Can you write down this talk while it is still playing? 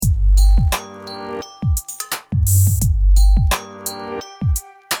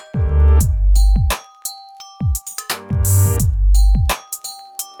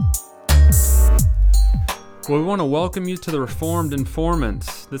Well, we want to welcome you to the Reformed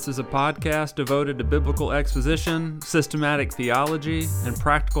Informants. This is a podcast devoted to biblical exposition, systematic theology, and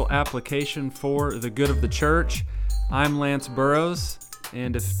practical application for the good of the church. I'm Lance Burrows,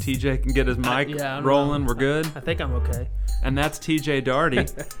 and if TJ can get his mic rolling, we're good. I think I'm okay. And that's TJ Darty,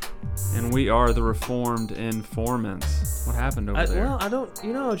 and we are the Reformed Informants. What happened over there?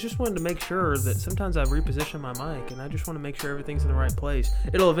 Well, I just wanted to make sure that sometimes I reposition my mic, and I just want to make sure everything's in the right place.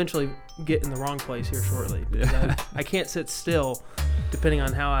 It'll eventually get in the wrong place here shortly. Yeah. I can't sit still depending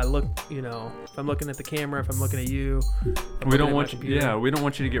on how I look, if I'm looking at the camera, if I'm looking at you. We don't want you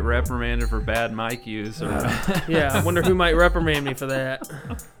to get reprimanded for bad mic use. Yeah, I wonder who might reprimand me for that.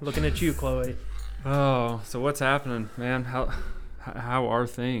 Looking at you, Chloe. Oh, so what's happening, man? How are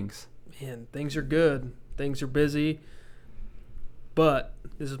things? Man, things are good. Things are busy. But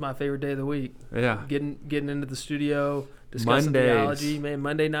this is my favorite day of the week. Yeah. Getting into the studio, discussing theology. Man,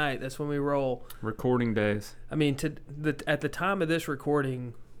 Monday night, that's when we roll. Recording days. I mean, at the time of this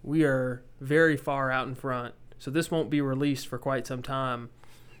recording, we are very far out in front. So this won't be released for quite some time.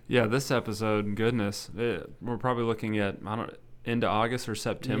 Yeah, this episode, goodness, we're probably looking at, into August or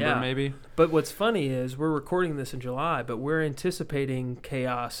September maybe. But what's funny is we're recording this in July, but we're anticipating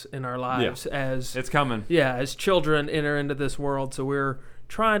chaos in our lives as it's coming. Yeah, as children enter into this world. So we're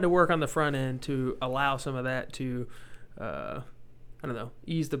trying to work on the front end to allow some of that to,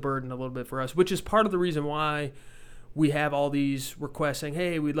 ease the burden a little bit for us, which is part of the reason why we have all these requests saying,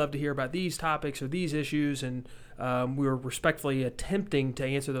 hey, we'd love to hear about these topics or these issues. And we're respectfully attempting to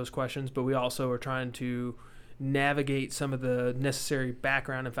answer those questions, but we also are trying to navigate some of the necessary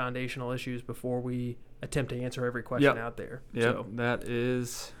background and foundational issues before we attempt to answer every question out there. Yep, so, that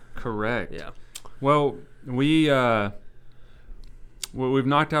is correct. Yeah. Well, we've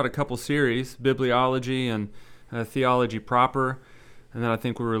knocked out a couple series, Bibliology and Theology Proper, and then I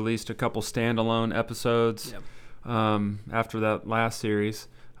think we released a couple standalone episodes after that last series.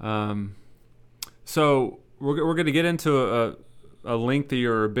 So we're going to get into a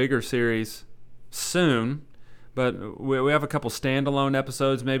lengthier or bigger series soon. But we have a couple standalone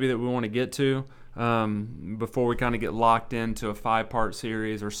episodes maybe that we want to get to before we kind of get locked into a 5-part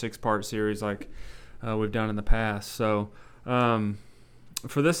series or 6-part series like we've done in the past. So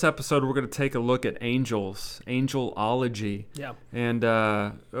for this episode, we're going to take a look at angels, angelology. Yeah. And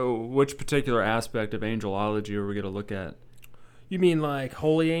which particular aspect of angelology are we going to look at? You mean like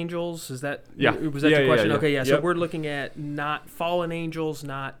holy angels? Was that your question? Yeah. Okay, yeah. Yep. So we're looking at not fallen angels,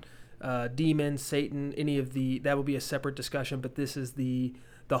 not demons, Satan, any of that will be a separate discussion, but this is the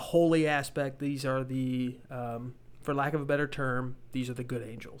holy aspect. These are the, for lack of a better term, these are the good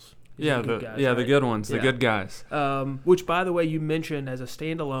angels. The good ones, the good guys. Which, by the way, you mentioned as a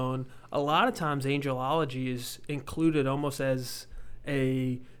standalone, a lot of times angelology is included almost as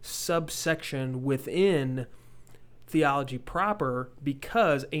a subsection within theology proper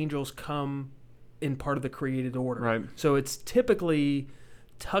because angels come in part of the created order. Right. So it's typically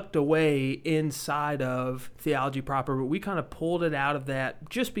tucked away inside of theology proper, but we kind of pulled it out of that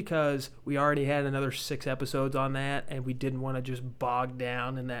just because we already had another 6 episodes on that, and we didn't want to just bog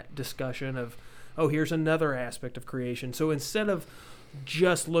down in that discussion of, here's another aspect of creation. So instead of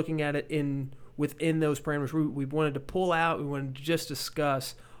just looking at it within those parameters, we wanted to pull out, we wanted to just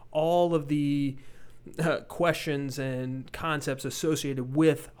discuss all of the questions and concepts associated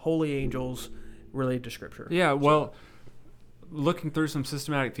with holy angels related to Scripture. Yeah, well, looking through some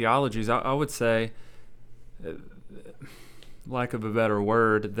systematic theologies, I would say, lack of a better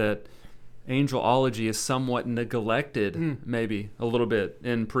word, that angelology is somewhat neglected, maybe a little bit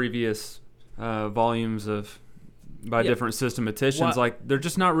in previous volumes by different systematicians. Like they're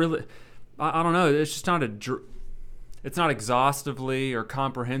just not really. I don't know. It's just not it's not exhaustively or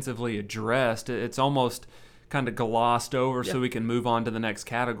comprehensively addressed. It's almost kind of glossed over so we can move on to the next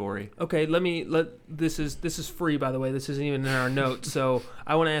category. Okay, this is free, by the way. This isn't even in our notes. So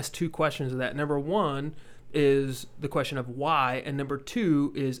I want to ask 2 questions of that. Number 1 is the question of why, and number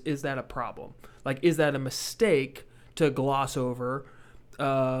 2 is that a problem? Like, is that a mistake to gloss over?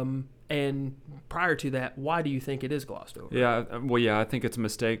 And prior to that, why do you think it is glossed over? I think it's a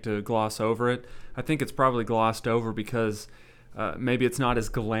mistake to gloss over it. I think it's probably glossed over because maybe it's not as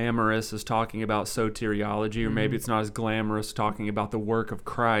glamorous as talking about soteriology, or maybe it's not as glamorous talking about the work of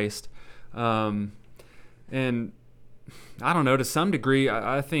Christ. And I don't know, to some degree,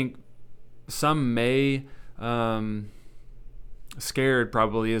 I think some may, scared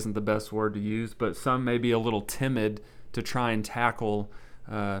probably isn't the best word to use, but some may be a little timid to try and tackle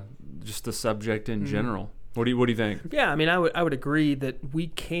just the subject in general. What do you think? Yeah, I mean, I would agree that we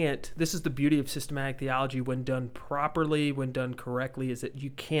can't. This is the beauty of systematic theology when done properly, when done correctly, is that you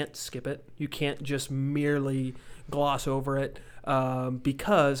can't skip it. You can't just merely gloss over it,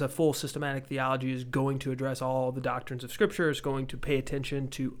 because a full systematic theology is going to address all the doctrines of Scripture, is going to pay attention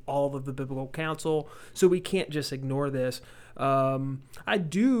to all of the biblical counsel. So we can't just ignore this. I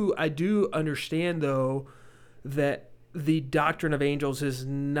do understand though that the doctrine of angels is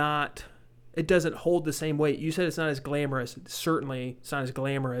not. It doesn't hold the same weight. You said it's not as glamorous. Certainly, it's not as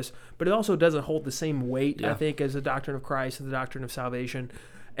glamorous, but it also doesn't hold the same weight, I think, as the doctrine of Christ and the doctrine of salvation,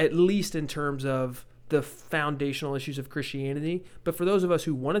 at least in terms of the foundational issues of Christianity. But for those of us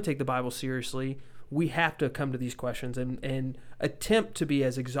who want to take the Bible seriously, we have to come to these questions and attempt to be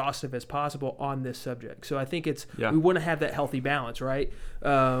as exhaustive as possible on this subject. So I think we want to have that healthy balance, right?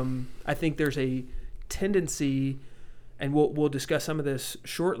 I think there's a tendency, and we'll discuss some of this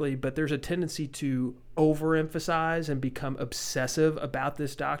shortly, but there's a tendency to overemphasize and become obsessive about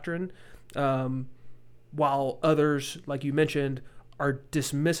this doctrine, while others, like you mentioned, are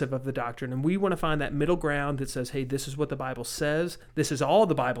dismissive of the doctrine. And we want to find that middle ground that says, hey, this is what the Bible says. This is all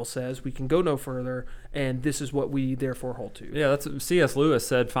the Bible says. We can go no further, and this is what we therefore hold to. Yeah, that's what C.S. Lewis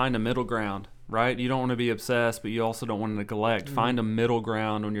said, find a middle ground, right? You don't want to be obsessed, but you also don't want to neglect. Mm-hmm. Find a middle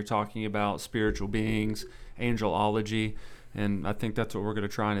ground when you're talking about spiritual beings, angelology, and I think that's what we're going to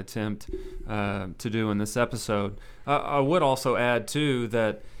try and attempt to do in this episode. I would also add, too,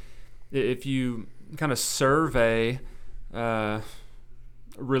 that if you kind of survey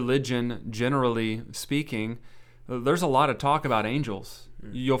religion, generally speaking, there's a lot of talk about angels.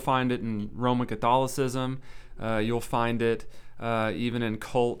 You'll find it in Roman Catholicism. You'll find it even in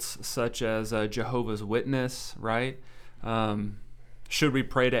cults such as Jehovah's Witness, right? Should we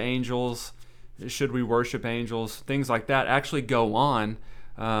pray to angels? Should we worship angels? Things like that actually go on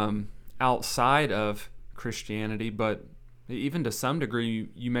outside of Christianity, but even to some degree,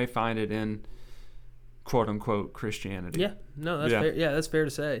 you may find it in quote-unquote Christianity. Yeah, no, that's fair. Yeah, that's fair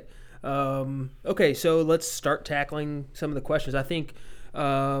to say. Okay, so let's start tackling some of the questions. I think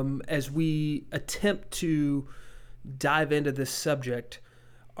as we attempt to dive into this subject,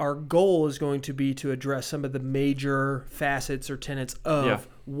 our goal is going to be to address some of the major facets or tenets of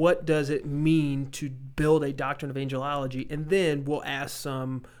what does it mean to build a doctrine of angelology, and then we'll ask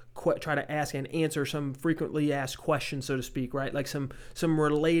try to ask and answer some frequently asked questions, so to speak, right? Like some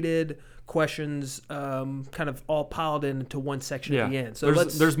related questions, kind of all piled into one section at the end. So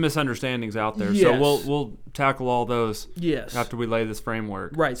there's misunderstandings out there, so we'll tackle all those after we lay this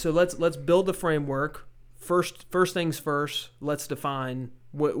framework. Right. So let's build the framework. First things first. Let's define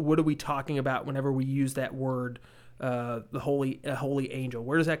what are we talking about whenever we use that word, a holy angel.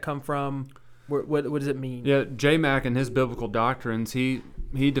 Where does that come from? What does it mean? Yeah, J. Mack in his biblical doctrines, he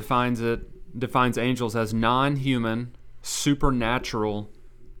defines angels as non-human, supernatural,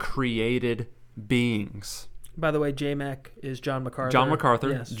 created beings. By the way, J. Mack is John MacArthur. John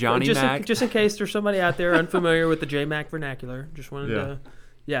MacArthur, yes. Johnny Mack. Just in case there's somebody out there unfamiliar with the J. Mack vernacular, just wanted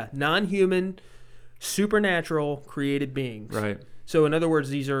to, non-human, supernatural, created beings. Right. So in other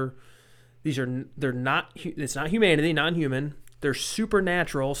words, they're not. It's not humanity, non-human. They're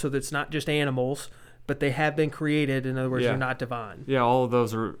supernatural, so that's not just animals, but they have been created. In other words, they're not divine. Yeah, all of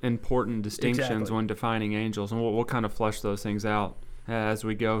those are important distinctions when defining angels, and we'll kind of flesh those things out as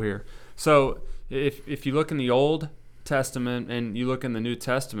we go here. So if you look in the Old Testament and you look in the New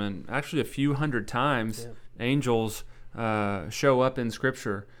Testament, actually a few hundred times angels show up in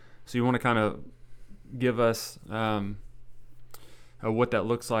Scripture. So you want to kind of give us what that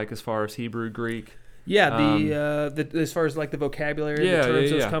looks like as far as Hebrew, Greek. Yeah, as far as like the vocabulary, the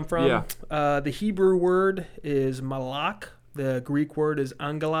terms those come from. Yeah. The Hebrew word is malach. The Greek word is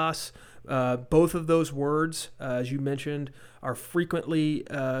angelos. Both of those words, as you mentioned, are frequently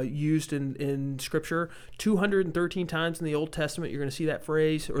used in Scripture. 213 times in the Old Testament, you're going to see that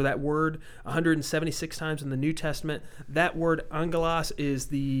phrase or that word. 176 times in the New Testament. That word angelos is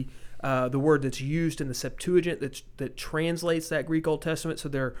the word that's used in the Septuagint that translates that Greek Old Testament. So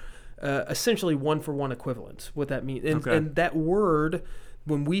they're essentially one-for-one equivalents, what that means. And that word,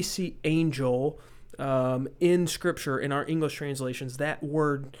 when we see angel in Scripture, in our English translations, that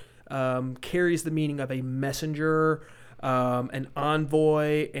word carries the meaning of a messenger, an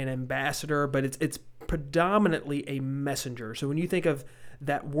envoy, an ambassador, but it's predominantly a messenger. So when you think of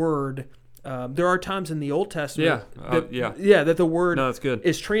that word, there are times in the Old Testament that the word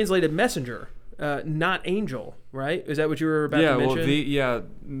is translated messenger, not angel, right? Is that what you were about to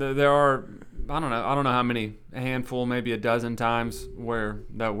mention? There are I don't know how many, a handful, maybe a dozen times where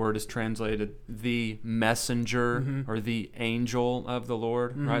that word is translated the messenger or the angel of the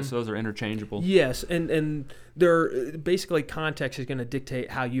Lord, right? So those are interchangeable. Yes, and they're basically context is going to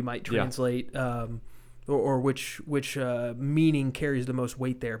dictate how you might translate or which meaning carries the most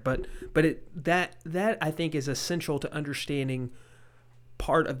weight there. But that I think is essential to understanding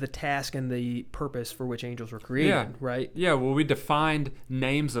part of the task and the purpose for which angels were created, right? Yeah, well, we defined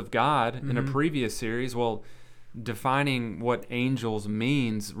names of God in a previous series. Well, defining what angels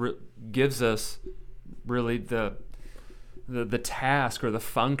means gives us really the task or the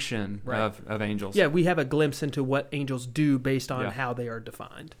function of angels. Yeah, we have a glimpse into what angels do based on how they are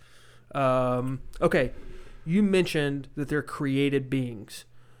defined. Okay, you mentioned that they're created beings.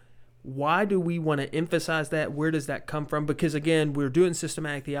 Why do we want to emphasize that? Where does that come from? Because again, we're doing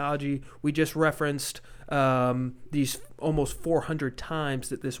systematic theology. We just referenced these almost 400 times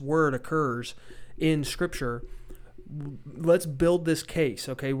that this word occurs in Scripture. Let's build this case,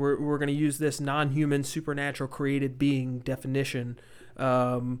 okay? We're going to use this non-human, supernatural, created being definition.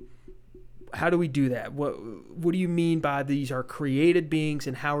 How do we do that? What do you mean by these are created beings,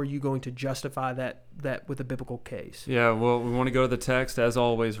 and how are you going to justify that with a biblical case? Yeah, well, we want to go to the text as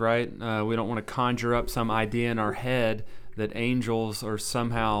always, right? We don't want to conjure up some idea in our head that angels are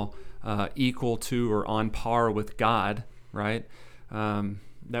somehow equal to or on par with God, right?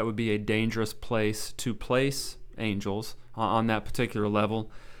 That would be a dangerous place to place angels on that particular level.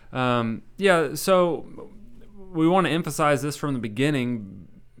 So we want to emphasize this from the beginning,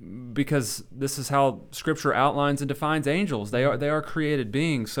 because this is how Scripture outlines and defines angels. They are created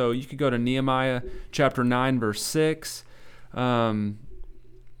beings. So you could go to Nehemiah chapter 9, verse 6. That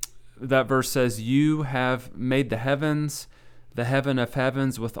verse says, "You have made the heavens, the heaven of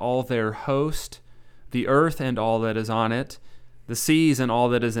heavens with all their host, the earth and all that is on it, the seas and all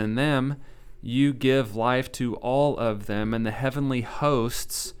that is in them. You give life to all of them, and the heavenly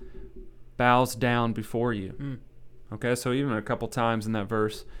hosts bows down before you." Okay, so even a couple times in that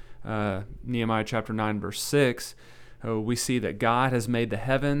verse, Nehemiah chapter 9, verse 6, we see that God has made the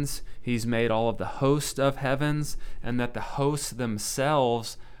heavens, He's made all of the host of heavens, and that the hosts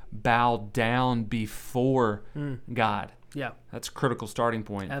themselves bow down before God. Yeah. That's a critical starting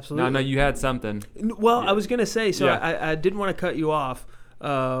point. Absolutely. Now, I know you had something. Well, I was going to say, I didn't want to cut you off,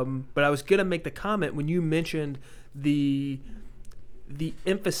 but I was going to make the comment when you mentioned the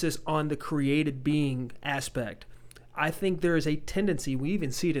emphasis on the created being aspect. I think there is a tendency, we even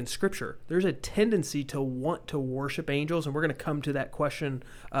see it in Scripture, there's a tendency to want to worship angels, and we're going to come to that question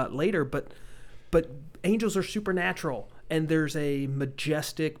later, but angels are supernatural, and there's a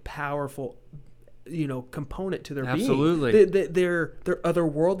majestic, powerful component to their being. Absolutely. They're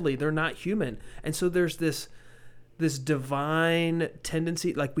otherworldly, they're not human. And so there's this divine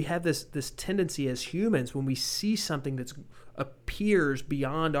tendency, like we have this tendency as humans, when we see something that appears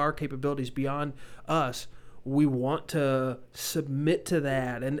beyond our capabilities, beyond us, we want to submit to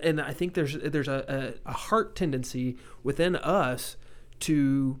that, and I think there's a heart tendency within us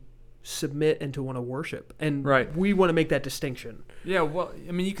to submit and to want to worship, and we want to make that distinction. Yeah, well,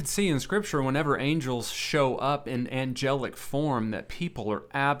 I mean, you can see in Scripture whenever angels show up in angelic form that people are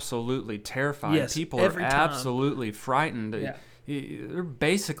absolutely terrified. Yes, people are absolutely frightened. Yeah. They're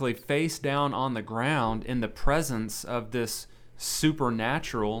basically face down on the ground in the presence of this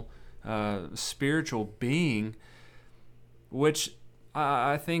supernatural spiritual being, which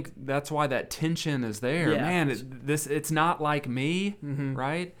I think that's why that tension is there. Yeah. Man, it's not like me,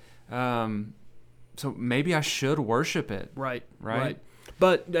 right? So maybe I should worship it. Right.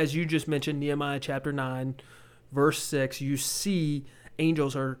 But as you just mentioned, Nehemiah chapter 9, verse 6, you see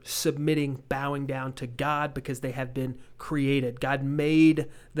angels are submitting, bowing down to God because they have been created. God made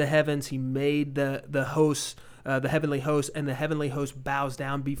the heavens. He made the hosts, the heavenly host, and the heavenly host bows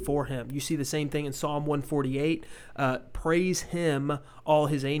down before him. You see the same thing in Psalm 148. Praise him, all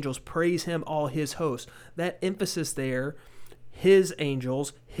his angels. Praise him, all his hosts. That emphasis there, his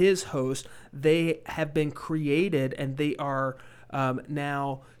angels, his host, they have been created, and they are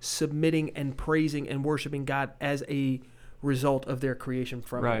now submitting and praising and worshiping God as a result of their creation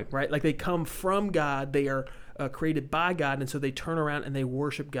from him, right? Like they come from God, they are created by God, and so they turn around and they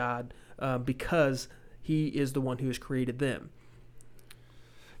worship God because he is the one who has created them.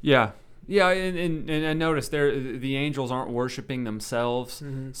 Yeah, and notice the angels aren't worshiping themselves,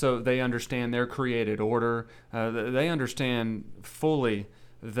 so they understand their created order. They understand fully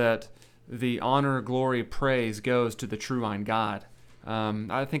that the honor, glory, praise goes to the true vine God.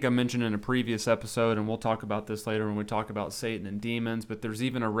 I think I mentioned in a previous episode, and we'll talk about this later when we talk about Satan and demons, but there's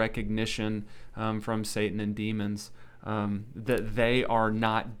even a recognition from Satan and demons that they are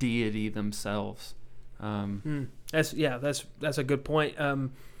not deity themselves. That's a good point.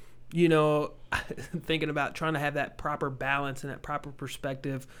 Thinking about trying to have that proper balance and that proper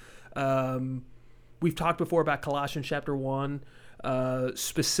perspective. We've talked before about Colossians chapter 1,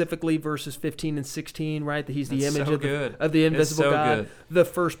 specifically verses 15 and 16, right? That he's the image of the invisible God, the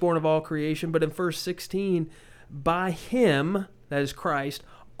firstborn of all creation. But in verse 16, by him, that is Christ,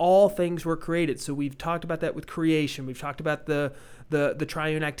 all things were created. So we've talked about that with creation. We've talked about the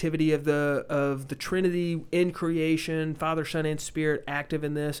triune activity of the Trinity in creation, Father, Son, and Spirit active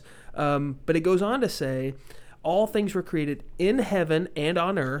in this. But it goes on to say, all things were created in heaven and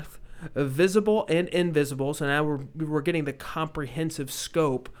on earth, visible and invisible. So now we're getting the comprehensive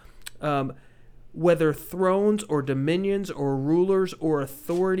scope. Whether thrones or dominions or rulers or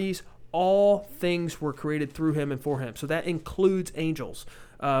authorities, all things were created through him and for him. So that includes angels.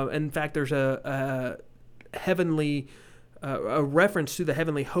 In fact, there's a heavenly a reference to the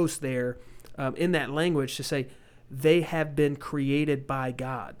heavenly host there in that language to say they have been created by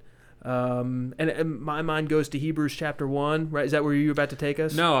God. And my mind goes to Hebrews chapter 1, right? Is that where you were about to take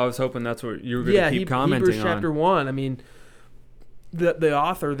us? No, I was hoping that's what you were going to keep commenting on. Hebrews chapter 1. I mean, the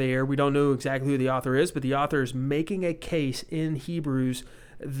author there, we don't know exactly who the author is, but the author is making a case in Hebrews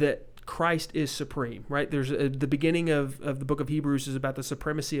that Christ is supreme, right? There's the beginning of the book of Hebrews is about the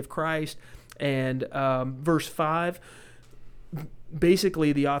supremacy of Christ, and verse 5,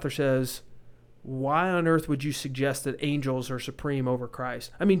 basically the author says, why on earth would you suggest that angels are supreme over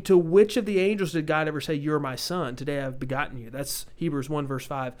Christ? I mean, to which of the angels did God ever say, you're my son, today I've begotten you? That's Hebrews 1 verse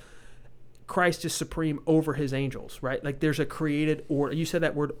 5. Christ is supreme over his angels, right? Like there's a created order. You said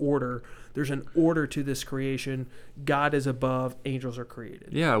that word order. There's an order to this creation. God is above, angels are created.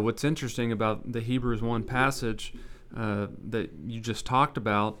 Yeah, what's interesting about the Hebrews 1 passage that you just talked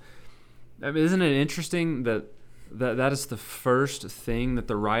about, I mean, isn't it interesting that is the first thing that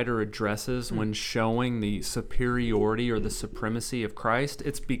the writer addresses when showing the superiority or the supremacy of Christ?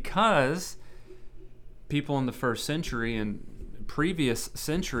 It's because people in the first century and previous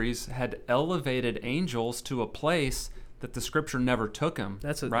centuries had elevated angels to a place that the Scripture never took them.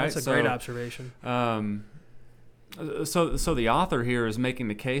 That's a right? Great observation. So the author here is making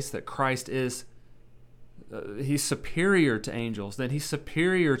the case that Christ is he's superior to angels, that he's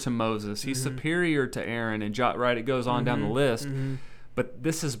superior to Moses, he's superior to Aaron, and right, it goes on down the list. But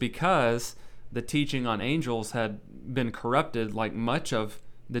this is because the teaching on angels had been corrupted, like much of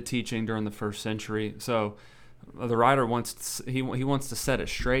the teaching during the first century. So the writer wants to set it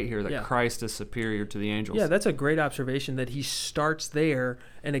straight here that Christ is superior to the angels. Yeah, that's a great observation that he starts there.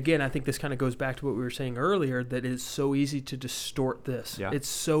 And again, I think this kind of goes back to what we were saying earlier, that it's so easy to distort this. Yeah. It's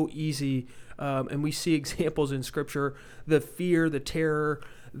so easy. And we see examples in Scripture, the fear, the terror,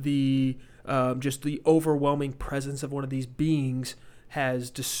 the just the overwhelming presence of one of these beings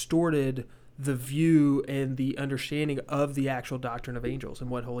has distorted the view and the understanding of the actual doctrine of angels and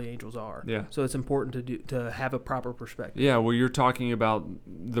what holy angels are. Yeah. So it's important to have a proper perspective. Yeah, well, you're talking about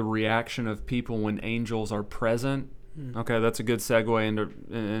the reaction of people when angels are present. Okay, that's a good segue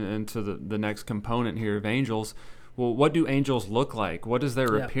into the next component here of angels. Well, what do angels look like? What is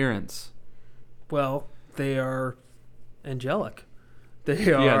their appearance? Well, they are angelic.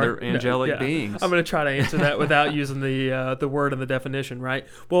 They're angelic beings. I'm going to try to answer that without using the word and the definition, right?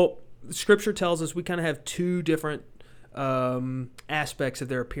 Well, Scripture tells us we kind of have two different aspects of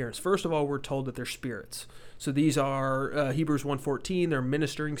their appearance. First of all, we're told that they're spirits. So these are Hebrews 1:14. They're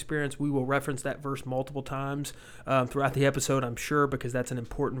ministering spirits. We will reference that verse multiple times throughout the episode, I'm sure, because that's an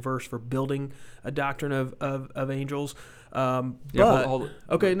important verse for building a doctrine of angels.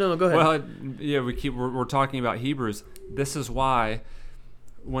 Okay, no, go ahead. Well, yeah, we're talking about Hebrews. This is why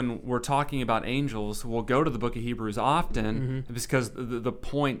when we're talking about angels, we'll go to the book of Hebrews often because the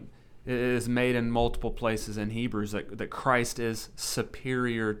point is made in multiple places in Hebrews that Christ is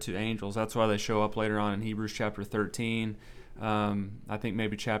superior to angels. That's why they show up later on in Hebrews chapter 13. I think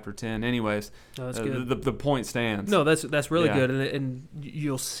maybe chapter 10. Anyways, that's good. The point stands. No, that's really good, and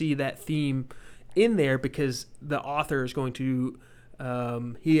you'll see that theme in there because the author is going to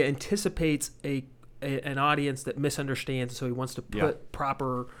he anticipates an audience that misunderstands, so he wants to put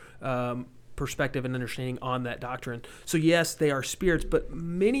proper perspective and understanding on that doctrine. So yes, they are spirits, but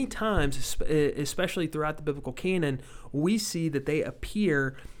many times, especially throughout the biblical canon, we see that they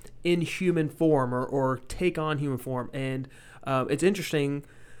appear in human form or take on human form. And it's interesting,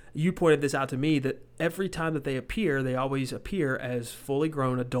 you pointed this out to me, that every time that they appear, they always appear as fully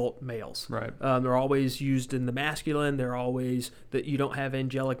grown adult males. Right. They're always used in the masculine. They're always that you don't have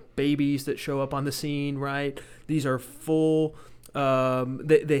angelic babies that show up on the scene, right? These are full.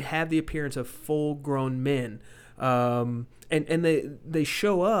 They have the appearance of full-grown men. And they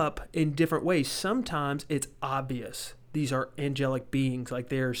show up in different ways. Sometimes it's obvious these are angelic beings, like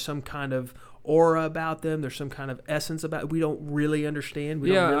there's some kind of aura about them, there's some kind of essence about it. We don't really understand.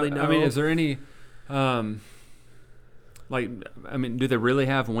 We don't really know. I mean, is there any do they really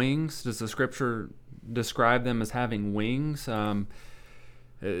have wings? Does the scripture describe them as having wings?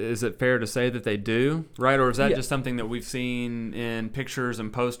 Is it fair to say that they do, right? Or is that just something that we've seen in pictures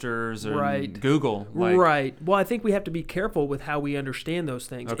and posters or Google? Right. Well, I think we have to be careful with how we understand those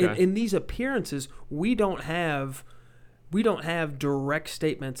things. Okay. In these appearances, we don't have direct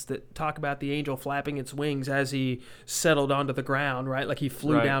statements that talk about the angel flapping its wings as he settled onto the ground, right? Like he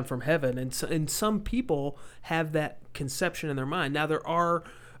flew down from heaven. And some people have that conception in their mind. Now, there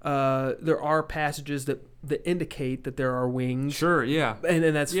are passages that indicate that there are wings. Sure, yeah. And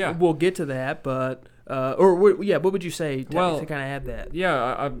that's we'll get to that, but what would you say to kind of add that?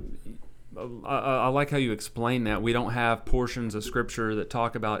 Yeah, I like how you explain that. We don't have portions of scripture that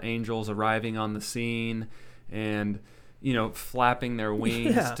talk about angels arriving on the scene and flapping their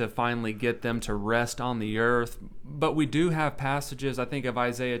wings to finally get them to rest on the earth. But we do have passages, I think of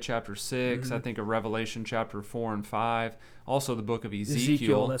Isaiah chapter 6, I think of Revelation chapter 4 and 5, also the book of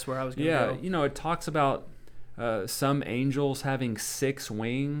Ezekiel. That's where I was going to go. It talks about some angels having 6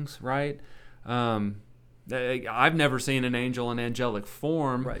 wings, right? I've never seen an angel in angelic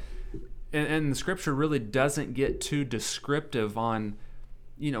form. Right. And the scripture really doesn't get too descriptive on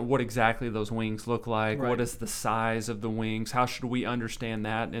what exactly those wings look like. Right. What is the size of the wings? How should we understand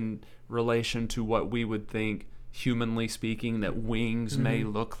that in relation to what we would think, humanly speaking, that wings may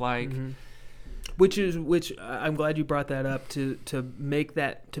look like? Which I'm glad you brought that up to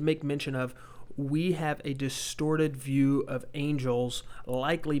make mention of. We have a distorted view of angels,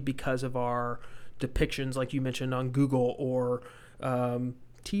 likely because of our depictions, like you mentioned on Google or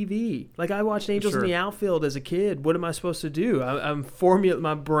TV. Like I watched Angels in the Outfield as a kid. What am I supposed to do?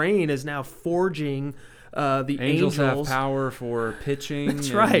 My brain is now forging the angels have power for pitching.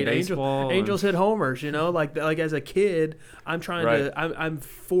 That's right. Baseball angels hit homers. Like as a kid, I'm trying I'm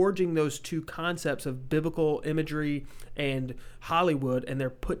forging those two concepts of biblical imagery and Hollywood, and they're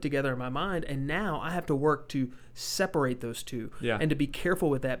put together in my mind. And now I have to work to separate those two and to be careful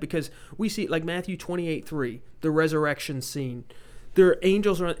with that, because we see like Matthew 28:3, the resurrection scene. There are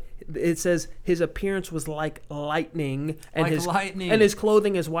angels. It says his appearance was like lightning, and his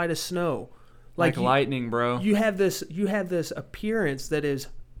clothing as white as snow. Like lightning, bro. You have this appearance that is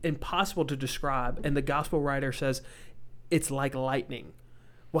impossible to describe, and the gospel writer says it's like lightning.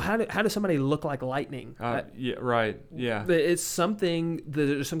 Well, how does somebody look like lightning? It's something.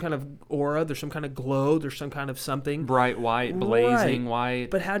 There's some kind of aura. There's some kind of glow. There's some kind of something. Bright white, blazing white.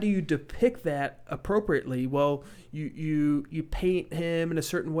 But how do you depict that appropriately? Well, you paint him in a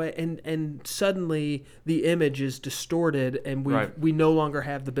certain way, and suddenly the image is distorted, and we no longer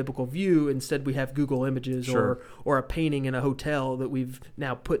have the biblical view. Instead, we have Google Images or a painting in a hotel that we've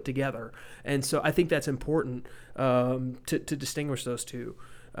now put together. And so I think that's important to distinguish those two.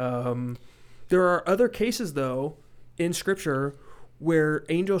 There are other cases, though, in Scripture where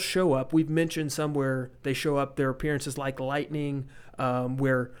angels show up. We've mentioned some where they show up, their appearance is like lightning,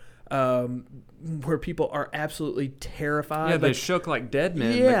 where people are absolutely terrified. Yeah, they shook like dead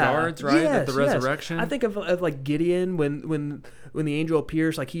men, the guards, right? At the resurrection. I think of like Gideon when the angel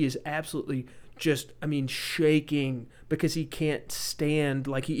appears, like he is absolutely shaking because he can't stand,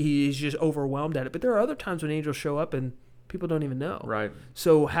 like he's just overwhelmed at it. But there are other times when angels show up and people don't even know. Right.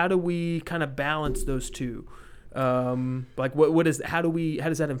 So how do we kind of balance those two? How does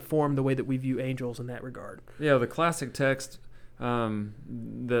that inform the way that we view angels in that regard? Yeah, the classic text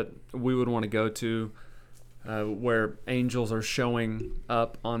that we would want to go to where angels are showing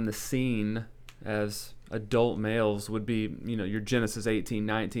up on the scene as adult males would be, your Genesis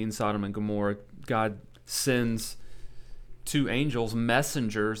 18:19, Sodom and Gomorrah. God sends 2 angels,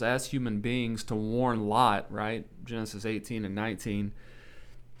 messengers as human beings, to warn Lot, right? Genesis 18 and 19.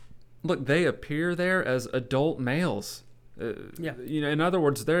 Look, they appear there as adult males. In other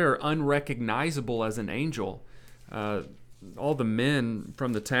words, they're unrecognizable as an angel. All the men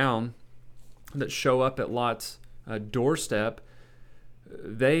from the town that show up at Lot's doorstep,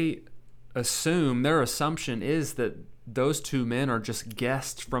 their assumption is that those 2 men are just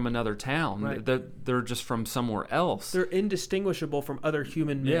guests from another town. Right. They're just from somewhere else. They're indistinguishable from other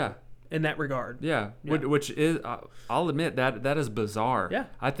human men in that regard. Yeah. Which is, I'll admit, that is bizarre. Yeah.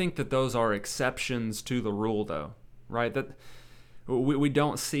 I think that those are exceptions to the rule, though, right? That we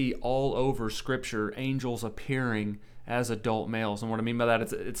don't see all over Scripture angels appearing as adult males. And what I mean by that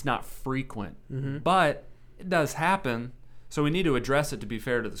is it's not frequent. But it does happen. So we need to address it to be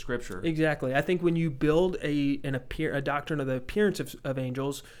fair to the Scripture. Exactly. I think when you build a doctrine of the appearance of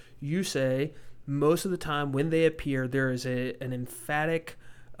angels, you say most of the time when they appear, there is an emphatic,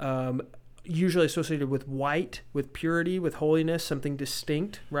 usually associated with white, with purity, with holiness, something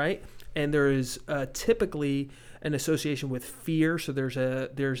distinct, right? And there is typically an association with fear. So there's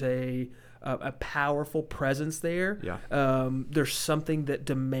a powerful presence there. Yeah. There's something that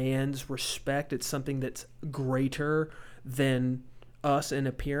demands respect. It's something that's greater than us in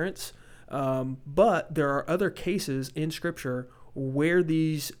appearance. But there are other cases in Scripture where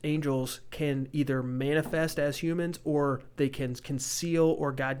these angels can either manifest as humans or they can conceal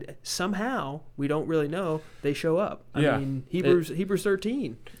or guide. Somehow, we don't really know, they show up. I mean, Hebrews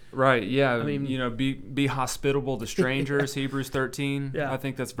 13. Right, yeah. I mean, be hospitable to strangers, Hebrews 13. Yeah. I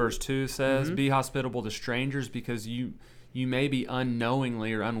think that's verse 2 says, be hospitable to strangers because you may be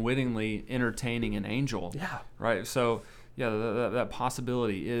unknowingly or unwittingly entertaining an angel. Yeah. Right, so, yeah, that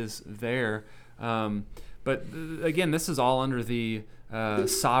possibility is there. But again, this is all under the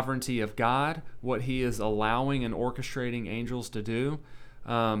sovereignty of God, what He is allowing and orchestrating angels to do.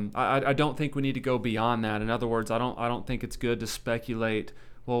 I don't think we need to go beyond that. In other words, I don't think it's good to speculate.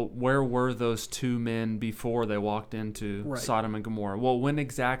 Well, where were those two men before they walked into Sodom and Gomorrah? Well, when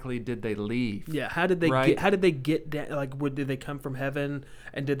exactly did they leave? Yeah, how did they get down? Like, did they come from heaven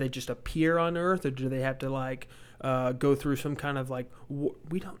and did they just appear on earth, or did they have to go through some kind of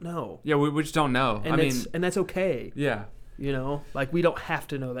we don't know. Yeah, we just don't know. And that's okay. Yeah, we don't have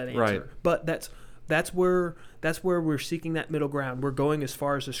to know that answer. Right. But that's where we're seeking that middle ground. We're going as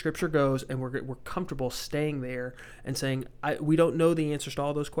far as the Scripture goes, and we're comfortable staying there and saying we don't know the answers to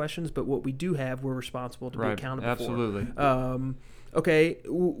all those questions, but what we do have, we're responsible to be accountable Absolutely. for. Okay,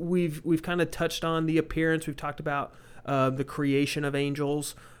 we've kind of touched on the appearance. We've talked about the creation of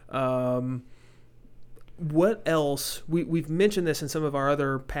angels. What else? We've mentioned this in some of our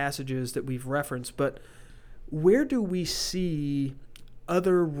other passages that we've referenced, but where do we see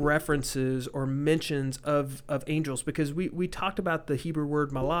other references or mentions of angels? Because we talked about the Hebrew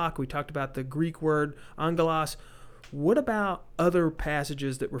word malach, we talked about the Greek word angelos. What about other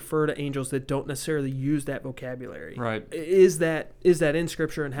passages that refer to angels that don't necessarily use that vocabulary? Right. Is that in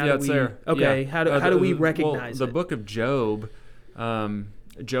Scripture, and how do we? There. Okay. Yeah. How do we recognize the it? book of Job,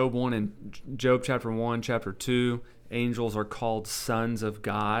 Job 1 and Job chapter 1, chapter 2, angels are called sons of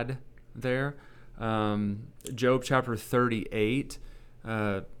God there. Job chapter 38,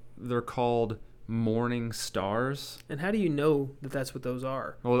 they're called morning stars. And how do you know that that's what those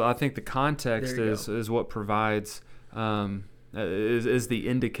are? Well, I think the context is what provides is the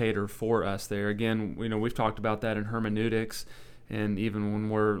indicator for us there. Again, we've talked about that in hermeneutics, and even when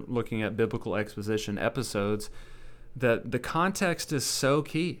we're looking at biblical exposition episodes, that the context is so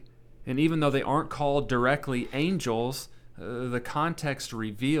key. And even though they aren't called directly angels, the context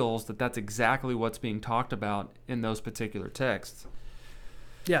reveals that that's exactly what's being talked about in those particular texts.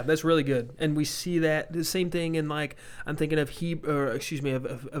 Yeah, that's really good. And we see that the same thing in I'm thinking of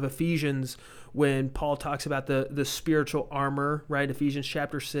of Ephesians, when Paul talks about the spiritual armor, right? Ephesians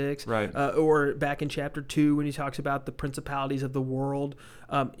chapter 6. Right. Or back in chapter 2 when he talks about the principalities of the world.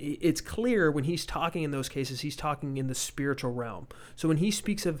 It's clear when he's talking in those cases, he's talking in the spiritual realm. So when he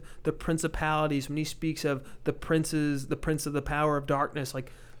speaks of the principalities, when he speaks of the prince of the power of darkness,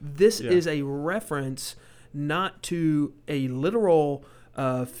 this is a reference not to a literal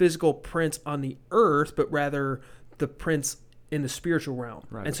physical prince on the earth, but rather the prince in the spiritual realm.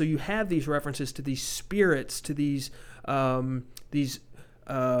 Right. And so you have these references to these spirits, to these help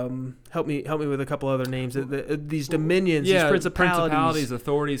me with a couple other names. These dominions, these principalities,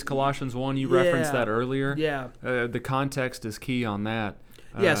 authorities. Colossians 1, you referenced that earlier. Yeah. The context is key on that.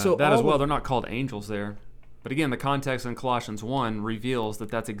 So that as well. They're not called angels there. But again, the context in Colossians 1 reveals that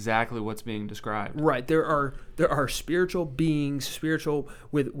that's exactly what's being described. Right. There are spiritual beings, spiritual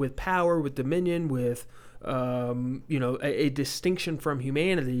with power, with dominion, with a distinction from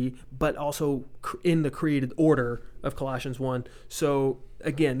humanity, but also in the created order of Colossians 1. So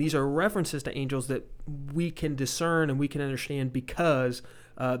again, these are references to angels that we can discern and we can understand because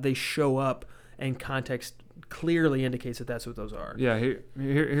they show up, and context clearly indicates that that's what those are. Yeah,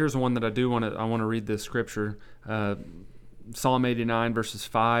 here's one that I want to read this scripture. Psalm 89 verses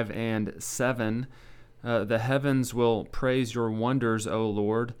 5 and 7. The heavens will praise your wonders, O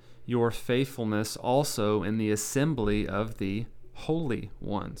Lord, your faithfulness also in the assembly of the holy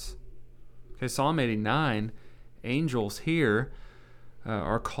ones. Okay, Psalm 89, angels here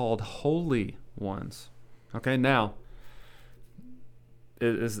are called holy ones. Okay, now,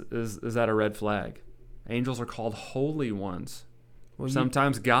 is that a red flag? Angels are called holy ones.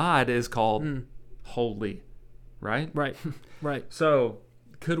 Sometimes God is called holy. right? Right. Right. So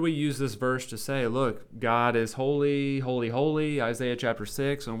could we use this verse to say, look, God is holy, holy, holy, Isaiah chapter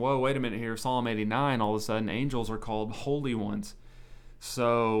 6, and whoa, wait a minute here, Psalm 89, all of a sudden angels are called holy ones.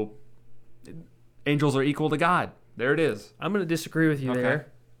 So angels are equal to God. There it is. I'm going to disagree with you there.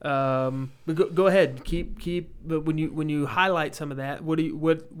 But go ahead. But when you highlight some of that, what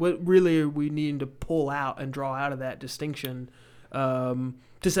really are we needing to pull out and draw out of that distinction? To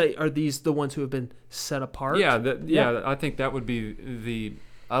say, are these the ones who have been set apart? Yeah, I think that would be the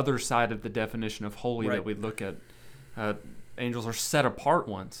other side of the definition of holy that we look at. Angels are set apart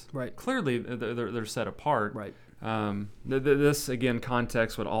ones. Right. Clearly, they're set apart. Right. This, again,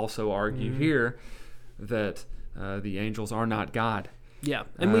 context would also argue here that the angels are not God. Yeah,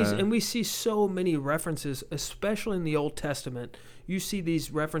 and we see so many references, especially in the Old Testament. You see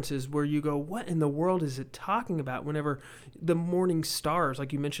these references where you go, what in the world is it talking about? Whenever the morning stars,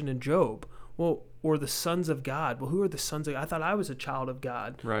 like you mentioned in Job, well, or the sons of God. Well, who are the sons of God? I thought I was a child of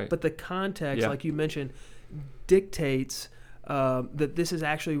God. Right. But the context, like you mentioned, dictates that this is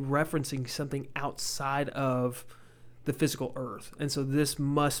actually referencing something outside of the physical earth. And so this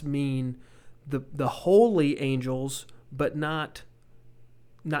must mean the holy angels, but not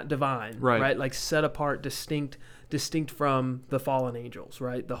divine, right? Like set apart, distinct from the fallen angels,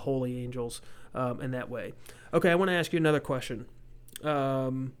 right? The holy angels in that way. Okay, I want to ask you another question.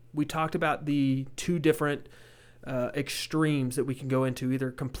 We talked about the two different extremes that we can go into, either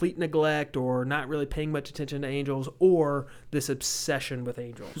complete neglect or not really paying much attention to angels, or this obsession with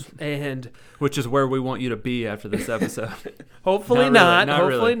angels. And which is where we want you to be after this episode. Hopefully not.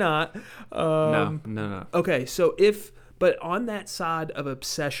 Hopefully not. No. Okay, so but on that side of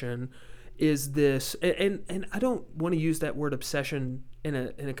obsession is this, and I don't want to use that word obsession in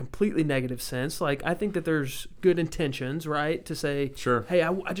a completely negative sense. Like, I think that there's good intentions, right? To say, sure, hey,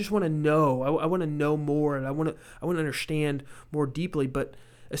 I just want to know. I want to know more, and I want to understand more deeply. But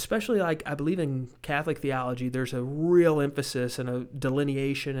especially, like, I believe in Catholic theology, there's a real emphasis and a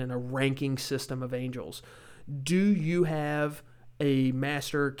delineation and a ranking system of angels. Do you have a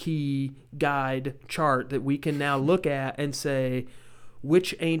master key guide chart that we can now look at and say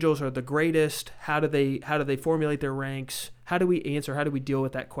which angels are the greatest? How do they formulate their ranks? How do we deal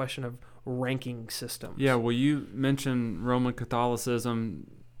with that question of ranking system? Yeah, well, you mentioned Roman Catholicism,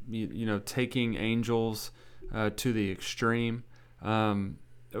 taking angels to the extreme. That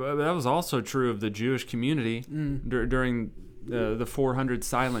was also true of the Jewish community during the 400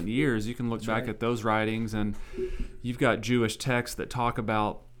 silent years. You can look back at those writings, and you've got Jewish texts that talk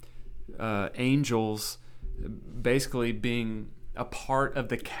about angels basically being a part of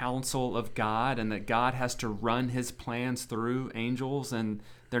the counsel of God, and that God has to run his plans through angels, and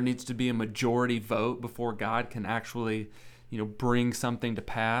there needs to be a majority vote before God can actually bring something to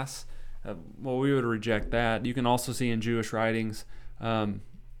pass. Well, we would reject that. You can also see in Jewish writings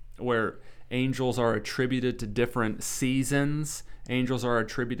where angels are attributed to different seasons. Angels are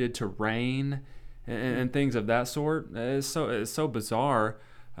attributed to rain and things of that sort. It's so bizarre.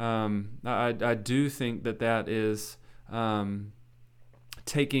 I do think that is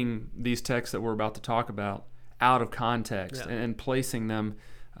taking these texts that we're about to talk about out of context and placing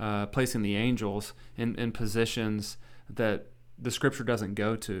the angels in positions that the Scripture doesn't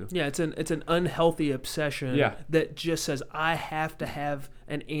go to. Yeah, it's an unhealthy obsession that just says, I have to have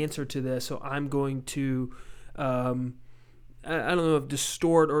an answer to this, so I'm going to I don't know if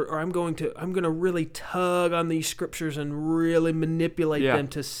distort or I'm going to really tug on these scriptures and really manipulate them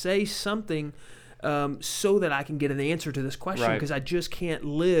to say something so that I can get an answer to this question, because I just can't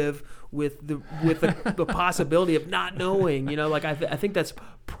live with the possibility of not knowing. Like I think that's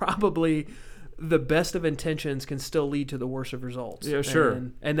probably the best of intentions can still lead to the worst of results. Yeah,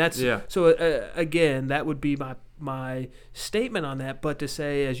 sure. And that's so again, that would be my statement on that. But to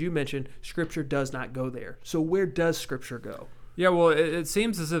say, as you mentioned, Scripture does not go there. So where does Scripture go? Yeah, well, it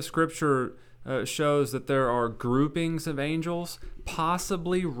seems as if Scripture shows that there are groupings of angels,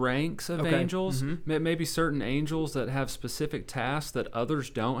 possibly ranks of angels, maybe certain angels that have specific tasks that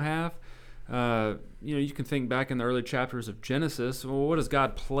others don't have. You can think back in the early chapters of Genesis. Well, what does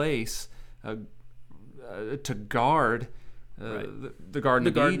God place to guard the Garden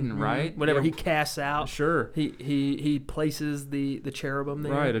of Eden, right? Whenever he casts out, sure, he places the cherubim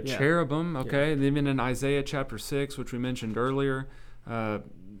there. Right, cherubim. Okay, and even in Isaiah chapter 6, which we mentioned earlier,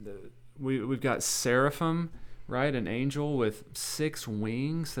 we've got seraphim, right? An angel with 6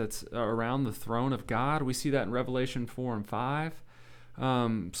 wings that's around the throne of God. We see that in Revelation 4 and 5.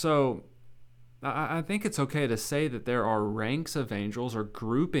 So I think it's okay to say that there are ranks of angels or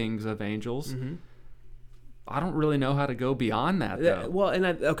groupings of angels. I don't really know how to go beyond that, though. Well,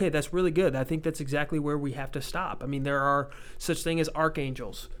 okay, that's really good. I think that's exactly where we have to stop. I mean, there are such thing as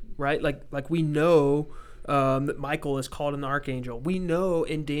archangels, right? Like we know that Michael is called an archangel. We know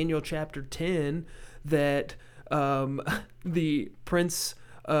in Daniel chapter 10 that the prince,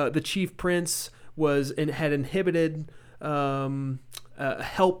 the chief prince, had inhibited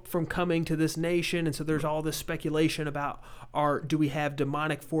help from coming to this nation, and so there's all this speculation about do we have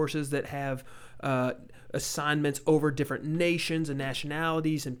demonic forces that have assignments over different nations and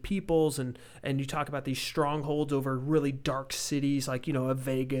nationalities and peoples, and you talk about these strongholds over really dark cities like a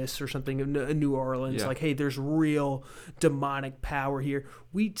Vegas or something, a New Orleans. Like, hey, there's real demonic power here.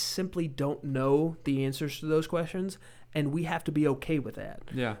 We simply don't know the answers to those questions, and we have to be okay with that.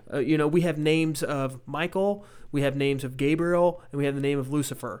 Yeah. We have names of Michael, we have names of Gabriel, and we have the name of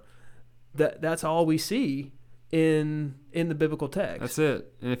Lucifer. That's all we see in the biblical text. That's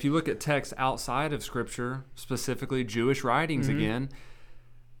it. And if you look at texts outside of Scripture, specifically Jewish writings again,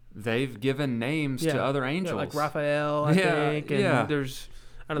 they've given names to other angels. Like Raphael, I think. And there's,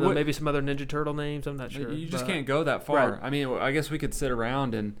 I don't know, maybe some other Ninja Turtle names. I'm not sure. You just can't go that far. Right. I mean, I guess we could sit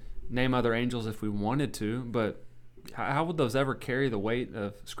around and name other angels if we wanted to, but how would those ever carry the weight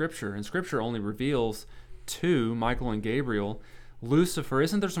of Scripture? And Scripture only reveals two, Michael and Gabriel. Lucifer,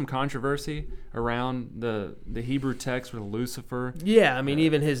 isn't there some controversy around the Hebrew text with Lucifer? Yeah, I mean,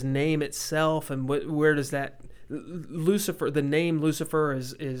 even his name itself, and where does that Lucifer? The name Lucifer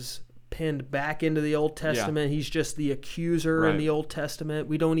is pinned back into the Old Testament. He's just the accuser in the Old Testament.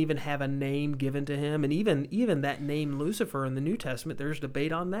 We don't even have a name given to him, and even that name Lucifer in the New Testament, there's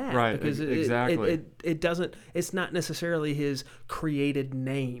debate on that, right? Because exactly, it doesn't. It's not necessarily his created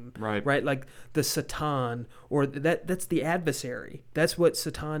name, right? Like the Satan, or that's the adversary. That's what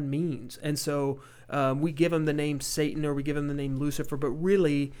Satan means, and so we give him the name Satan, or we give him the name Lucifer, but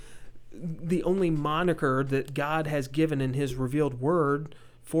really, the only moniker that God has given in His revealed Word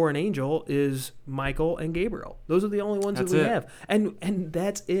for an angel is Michael and Gabriel. Those are the only ones that we have. And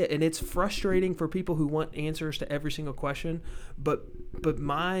that's it. And it's frustrating for people who want answers to every single question. But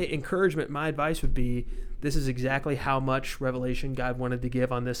my encouragement, my advice would be, this is exactly how much revelation God wanted to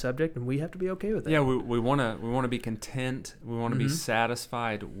give on this subject, and we have to be okay with it. Yeah, we want to be content. We want to be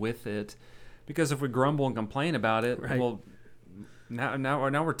satisfied with it. Because if we grumble and complain about it, well,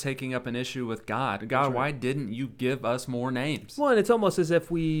 Now we're taking up an issue with God. God, why didn't you give us more names? Well, and it's almost as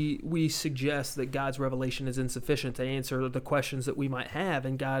if we suggest that God's revelation is insufficient to answer the questions that we might have,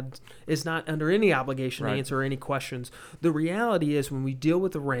 and God is not under any obligation to answer any questions. The reality is, when we deal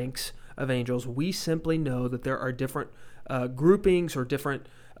with the ranks of angels, we simply know that there are different groupings or different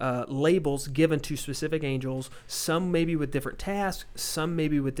labels given to specific angels, some maybe with different tasks, some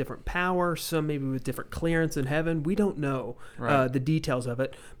maybe with different power, some maybe with different clearance in heaven. We don't know the details of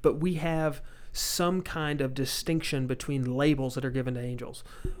it, but we have some kind of distinction between labels that are given to angels.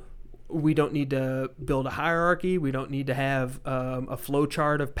 We don't need to build a hierarchy. We don't need to have a flow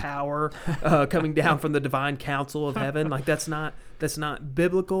chart of power coming down from the divine council of heaven. Like that's not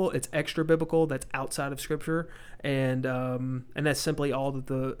biblical. It's extra biblical. That's outside of Scripture, and that's simply all that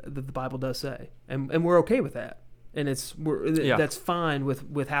the Bible does say, and we're okay with that. And that's fine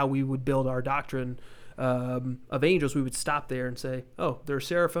with how we would build our doctrine of angels. We would stop there and say, oh, there's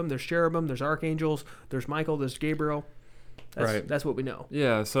seraphim, there's cherubim, there's archangels, there's Michael, there's Gabriel. That's what we know.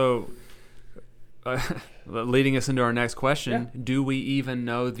 Yeah, so leading us into our next question, do we even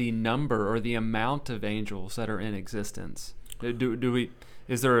know the number or the amount of angels that are in existence?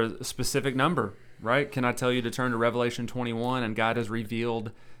 Is there a specific number, right? Can I tell you to turn to Revelation 21 and God has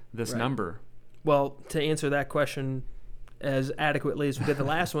revealed this number? Well, to answer that question as adequately as we did the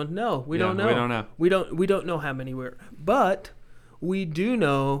last one, no, we don't know. We don't know. We don't know how many we're, but we do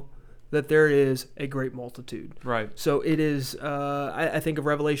know that there is a great multitude. Right. So it is, I think of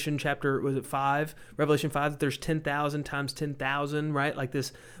Revelation chapter, was it 5? Revelation 5, that there's 10,000 times 10,000, right? Like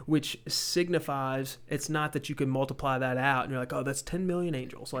this, which signifies, it's not that you can multiply that out and you're like, oh, that's 10 million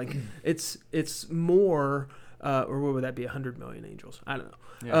angels. Like it's more, or what would that be, 100 million angels? I don't know.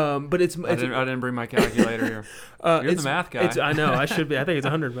 Yeah. But it's I didn't bring my calculator here. You're the math guy. I know. I should be. I think it's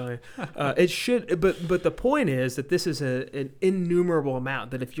 100 million. It should. But the point is that this is an innumerable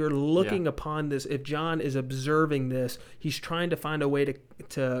amount. That if you're looking upon this, if John is observing this, he's trying to find a way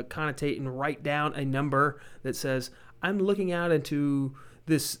to connotate and write down a number that says, I'm looking out into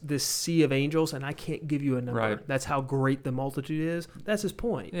this sea of angels, and I can't give you a number. Right. That's how great the multitude is. That's his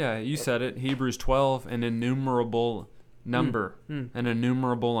point. Yeah, you said it. Hebrews 12, an innumerable number, an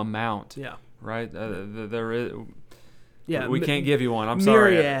innumerable amount. Yeah. Right. There is. Yeah, we can't give you one. I'm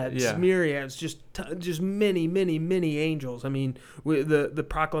sorry. Myriads, just many, many, many angels. I mean, the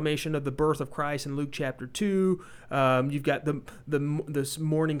proclamation of the birth of Christ in Luke chapter 2. You've got the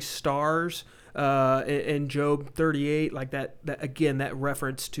morning stars in Job 38, like that again, that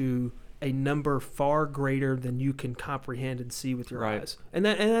reference to a number far greater than you can comprehend and see with your eyes. And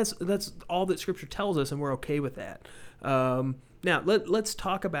that's all that Scripture tells us, and we're okay with that. Now let's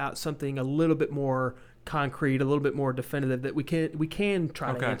talk about something a little bit more concrete, a little bit more definitive that we can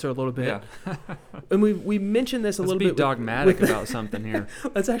try to answer a little bit. Yeah. And we mentioned this a little bit. Let's be dogmatic about something here.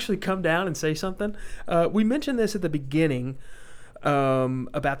 Let's actually come down and say something. We mentioned this at the beginning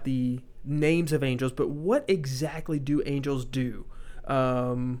about the names of angels, but what exactly do angels do?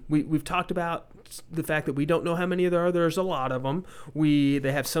 We've talked about the fact that we don't know how many there are. There's a lot of them.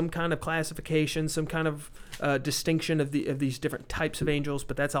 They have some kind of classification, some kind of distinction of these different types of angels,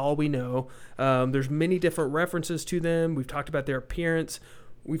 but that's all we know. There's many different references to them. We've talked about their appearance.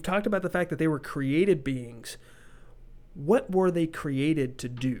 We've talked about the fact that they were created beings. What were they created to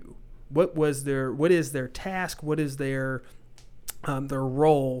do? What is their task? What is their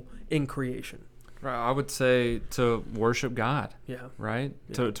role in creation? I would say to worship God. Yeah. Right?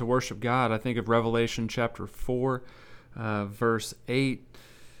 Yeah. To worship God. I think of Revelation chapter 4, verse 8.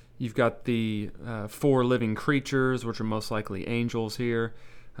 You've got the 4 living creatures, which are most likely angels here.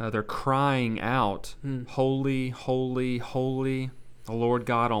 They're crying out, Holy, holy, holy, the Lord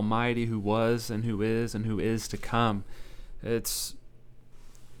God Almighty, who was and who is to come. It's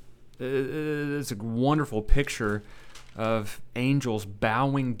a wonderful picture of angels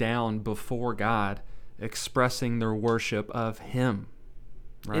bowing down before God, expressing their worship of Him,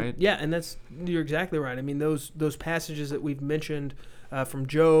 right? And you're exactly right. I mean, those passages that we've mentioned from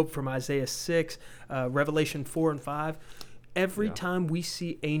Job, from Isaiah 6, Revelation 4 and 5, every time we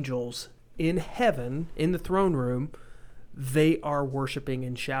see angels in heaven, in the throne room, they are worshiping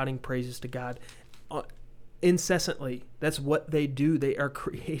and shouting praises to God incessantly. That's what they do. They are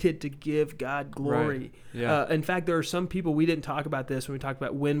created to give God glory. Right. Yeah. In fact, there are some people, we didn't talk about this when we talked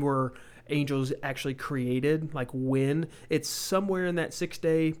about when were angels actually created, like when. It's somewhere in that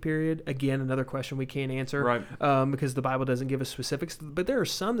 6-day period. Again, another question we can't answer, right? Because the Bible doesn't give us specifics. But there are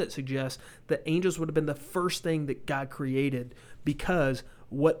some that suggest that angels would have been the first thing that God created, because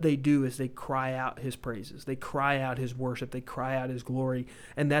what they do is they cry out His praises. They cry out His worship. They cry out His glory.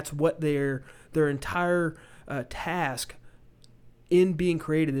 And that's what their entire task in being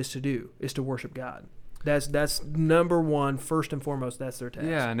created is to do, is to worship God. That's number one, first and foremost. That's their task.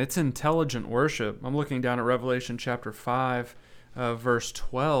 Yeah, and it's intelligent worship. I'm looking down at Revelation chapter 5, verse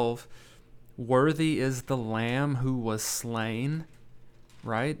 12. Worthy is the Lamb who was slain.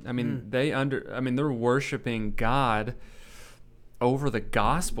 Right? I mean, they're worshiping God over the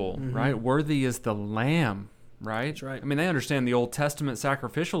gospel. Right? Worthy is the Lamb. Right? That's right. I mean, they understand the Old Testament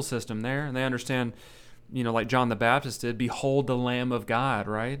sacrificial system there, and they understand, like John the Baptist did, behold the Lamb of God.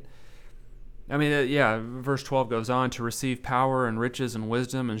 Right? I mean, verse 12 goes on, to receive power and riches and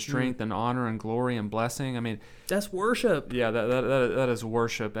wisdom and strength and honor and glory and blessing. I mean, that's worship. Yeah, that is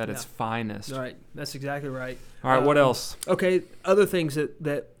worship at its finest. Right. That's exactly right. All right, what else? Okay, other things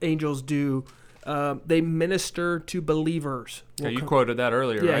that angels do, they minister to believers. You quoted that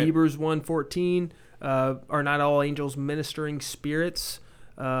earlier, right? Yeah, Hebrews 1:14, are not all angels ministering spirits?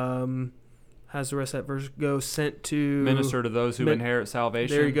 How's the rest of that verse go? Sent to minister to those who inherit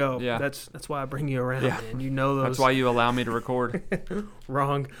salvation. There you go. Yeah. That's why I bring you around, man. You know those. That's why you allow me to record.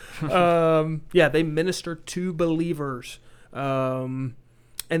 Wrong. They minister to believers. And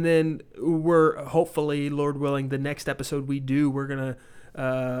then we're hopefully, Lord willing, the next episode we're going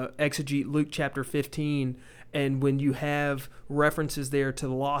to exegete Luke chapter 15. And when you have references there to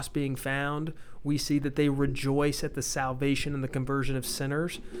the lost being found, we see that they rejoice at the salvation and the conversion of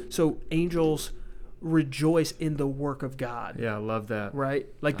sinners. So angels rejoice in the work of God. Yeah, I love that. Right?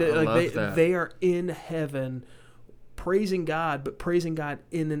 They are in heaven praising God, but praising God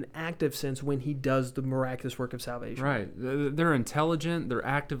in an active sense when He does the miraculous work of salvation. Right. They're intelligent. They're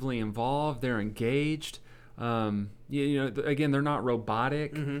actively involved. They're engaged. Again, they're not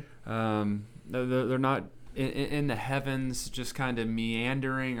robotic. They're not in the heavens just kind of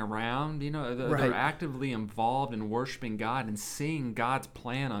meandering around. They're actively involved in worshiping God and seeing God's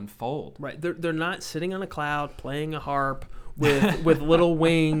plan unfold. Right. They're not sitting on a cloud playing a harp with little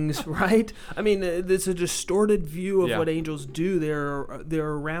wings, right? I mean, it's a distorted view of what angels do. They're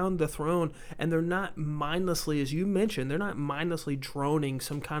around the throne, and they're not mindlessly, as you mentioned, they're not mindlessly droning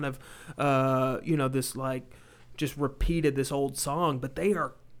some kind of, this like just repeated this old song, but they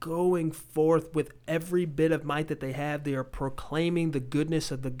are going forth with every bit of might that they have. They are proclaiming the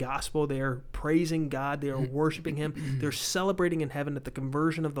goodness of the gospel. They are praising God. They are worshiping him. They're celebrating in heaven at the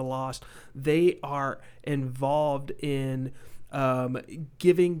conversion of the lost. They are involved in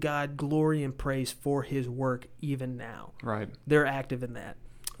giving God glory and praise for his work even now. Right. They're active in that.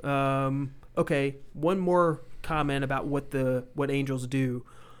 Okay, one more comment about what angels do.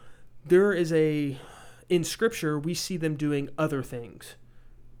 There is in Scripture, we see them doing other things.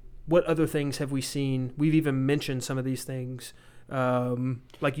 What other things have we seen? We've even mentioned some of these things.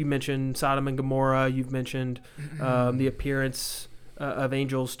 Like you mentioned Sodom and Gomorrah. You've mentioned the appearance of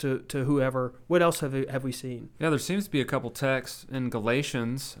angels to whoever. What else have we seen? Yeah, there seems to be a couple texts in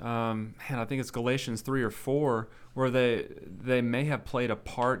Galatians. I think it's Galatians 3 or 4, where they may have played a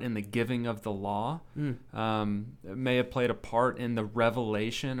part in the giving of the law. May have played a part in the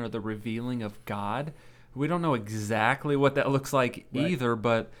revelation or the revealing of God. We don't know exactly what that looks like either,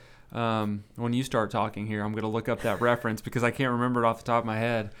 but when you start talking here, I'm going to look up that reference because I can't remember it off the top of my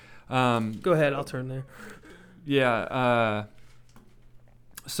head. Go ahead, I'll turn there. Yeah.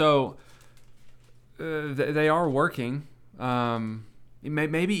 So they are working,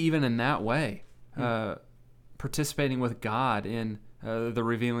 maybe even in that way, participating with God in the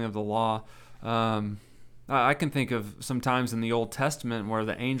revealing of the law. I can think of some times in the Old Testament where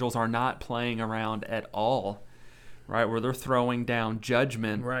the angels are not playing around at all, right? Where they're throwing down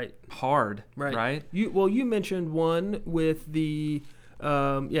judgment hard, right? You mentioned one with the...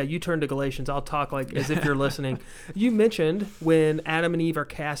 you turn to Galatians. I'll talk like as if you're listening. You mentioned when Adam and Eve are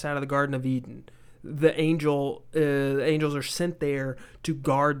cast out of the Garden of Eden. The angels are sent there to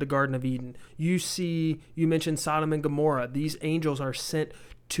guard the Garden of Eden. You mentioned Sodom and Gomorrah. These angels are sent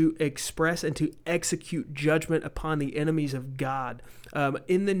to express and to execute judgment upon the enemies of God.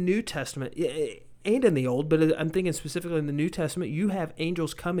 In the New Testament, and in the Old, but I'm thinking specifically in the New Testament, you have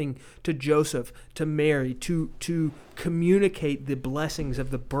angels coming to Joseph, to Mary, to communicate the blessings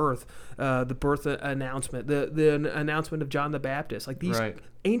of the birth announcement, the announcement of John the Baptist. Like these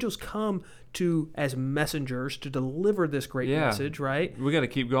angels come as messengers to deliver this great message, right? We got to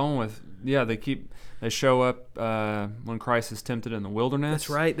keep going with, they show up when Christ is tempted in the wilderness. That's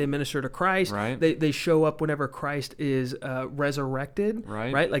right. They minister to Christ. Right. They show up whenever Christ is resurrected.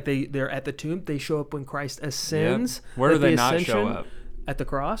 Right. Like they're at the tomb. They show up when Christ ascends. Yep. Where do they not show up? At the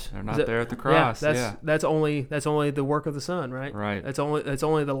cross. They're not there at the cross. That's only the work of the Son, right? Right. That's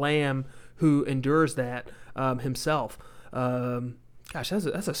only the Lamb who endures that himself. Gosh,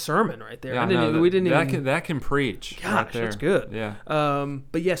 that's a sermon right there. Yeah, that can preach. Gosh, right there. That's good. Yeah.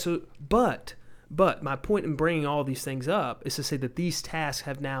 But my point in bringing all these things up is to say that these tasks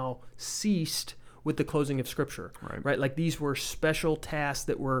have now ceased with the closing of Scripture. Right. Like these were special tasks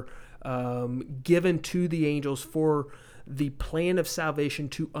that were given to the angels for the plan of salvation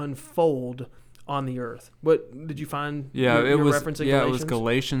to unfold on the earth. What did you find? It was referencing Galatians? It was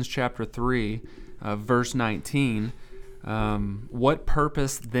Galatians chapter 3, verse 19. What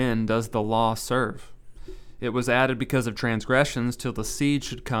purpose then does the law serve? It was added because of transgressions till the seed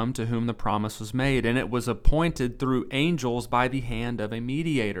should come to whom the promise was made, and it was appointed through angels by the hand of a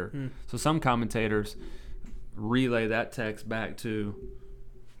mediator. So some commentators relay that text back to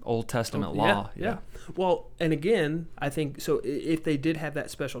Old Testament law. Yeah. Well, and again, I think so. If they did have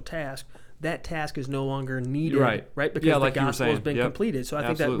that special task, that task is no longer needed, right? Because the gospel has been completed. So I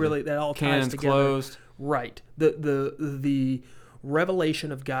think that all ties together. Closed. Right. The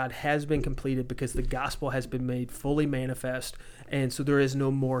revelation of God has been completed because the gospel has been made fully manifest, and so there is no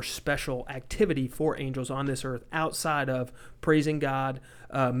more special activity for angels on this earth outside of praising God,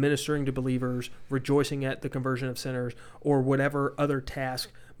 ministering to believers, rejoicing at the conversion of sinners, or whatever other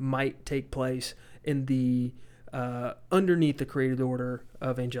task might take place in the underneath the created order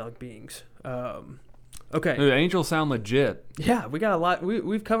of angelic beings. Okay. Dude, angels sound legit. Yeah, we got a lot.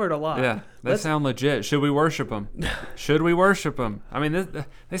 We've covered a lot. Yeah, they sound legit. Should we worship them? Should we worship them? I mean,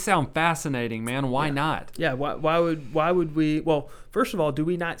 they sound fascinating, man. Why not? Yeah. Why would we? Well, first of all, do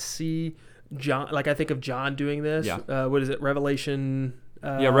we not see John? Like I think of John doing this. Yeah. What is it? Revelation.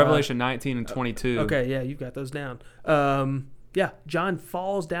 Revelation 19 and 22. Okay. Yeah, you've got those down. John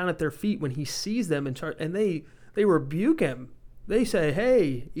falls down at their feet when he sees them and they rebuke him. They say,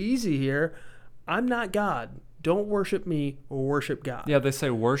 "Hey, easy here. I'm not God. Don't worship me or worship God." Yeah, they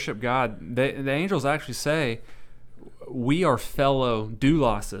say worship God. The angels actually say, we are fellow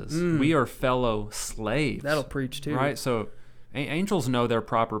doulos. We are fellow slaves. That'll preach too. Right? So angels know their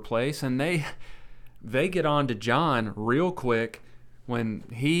proper place, and they get on to John real quick when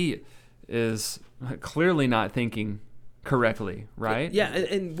he is clearly not thinking correctly, right? Yeah,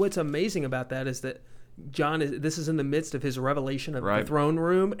 and what's amazing about that is that This is in the midst of his revelation of the throne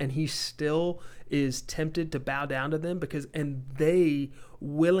room, and he still is tempted to bow down to them and they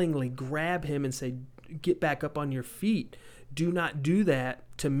willingly grab him and say, get back up on your feet. Do not do that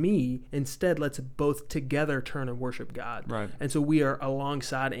to me. Instead, let's both together turn and worship God. Right. And so we are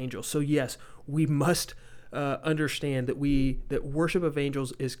alongside angels. So yes, we must understand that worship of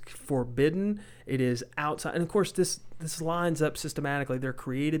angels is forbidden. It is outside. And of course, this lines up systematically. They're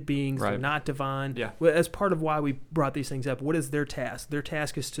created beings. Right. They're not divine. Yeah. As part of why we brought these things up, what is their task? Their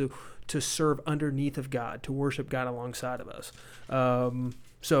task is to serve underneath of God, to worship God alongside of us.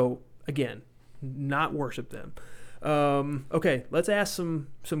 So again, not worship them. Okay, let's ask some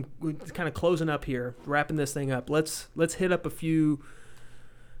kind of closing up here, wrapping this thing up. Let's hit up a few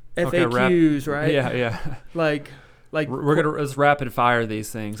FAQs, right? Yeah. Like we're gonna let's rapid fire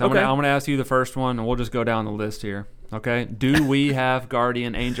these things. I'm gonna ask you the first one, and we'll just go down the list here. Okay. Do we have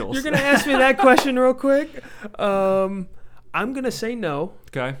guardian angels? You're gonna ask me that question real quick. I'm gonna say no.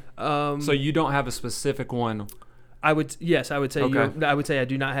 Okay. So you don't have a specific one. I would say okay. I would say I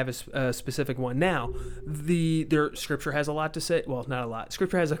do not have a specific one. Now, Scripture has a lot to say. Well, not a lot.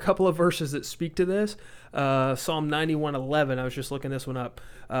 Scripture has a couple of verses that speak to this. Psalm 91:11. I was just looking this one up.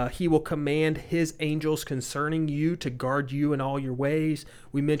 He will command his angels concerning you to guard you in all your ways.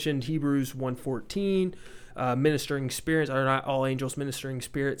 We mentioned Hebrews 1:14. Ministering spirits are not all angels. Ministering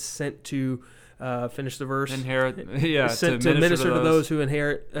spirits sent to finish the verse. Inherit, sent to minister to those who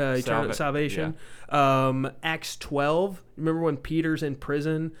inherit eternal salvation. Yeah. Acts 12. Remember when Peter's in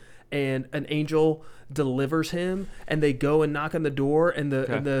prison and an angel delivers him, and they go and knock on the door, and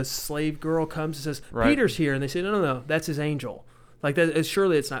the slave girl comes and says, Peter's here, and they say, no, that's his angel. Like that,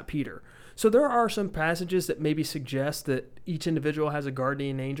 surely it's not Peter. So there are some passages that maybe suggest that each individual has a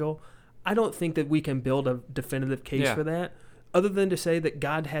guardian angel. I don't think that we can build a definitive case for that, other than to say that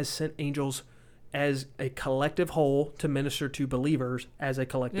God has sent angels as a collective whole to minister to believers as a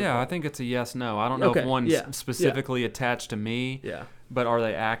collective whole. I think it's a yes/no. I don't know if one's specifically attached to me, but are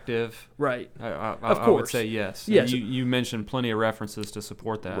they active? Right. Of course. I would say yes. Yes. You mentioned plenty of references to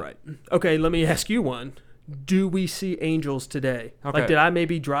support that. Right. Okay, let me ask you one. Do we see angels today? Okay. Like, did I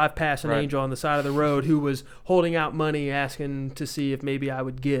maybe drive past an angel on the side of the road who was holding out money, asking to see if maybe I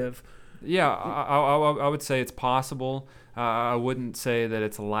would give? Yeah, I would say it's possible. I wouldn't say that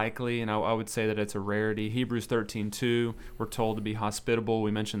it's likely, and I would say that it's a rarity. Hebrews 13:2, we're told to be hospitable.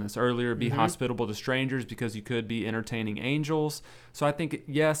 We mentioned this earlier. Be hospitable to strangers because you could be entertaining angels. So I think,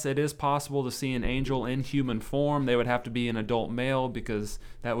 yes, it is possible to see an angel in human form. They would have to be an adult male because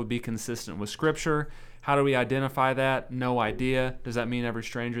that would be consistent with Scripture. How do we identify that? No idea. Does that mean every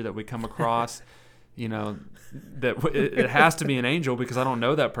stranger that we come across that it has to be an angel because I don't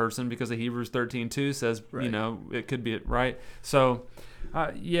know that person because the Hebrews 13:2 says, it could be right. So,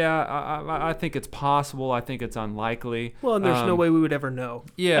 I think it's possible. I think it's unlikely. Well, and there's no way we would ever know.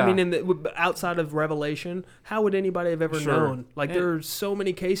 Yeah. I mean, outside of Revelation, how would anybody have ever known? Like, there are so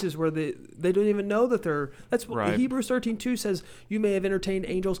many cases where they don't even know that that's what Hebrews 13:2 says. You may have entertained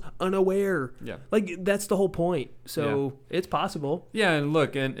angels unaware. Yeah. Like, that's the whole point. So it's possible. Yeah, and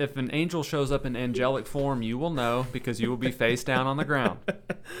look, and if an angel shows up in angelic form, you will know because you will be face down on the ground.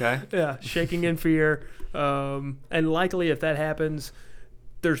 Okay? Yeah, shaking in fear. And likely if that happens,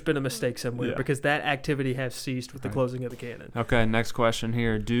 there's been a mistake somewhere because that activity has ceased with the closing of the canon. Okay, next question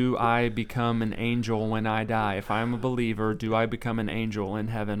here. Do I become an angel when I die? If I'm a believer, do I become an angel in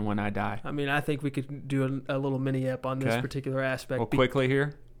heaven when I die? I mean, I think we could do a little mini-ep on this particular aspect. Well, quickly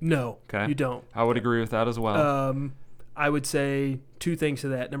here? No, you don't. I would agree with that as well. I would say two things to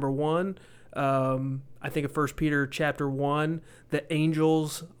that. Number one, I think of 1 Peter chapter 1, that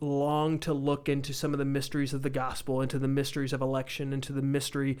angels long to look into some of the mysteries of the gospel, into the mysteries of election, into the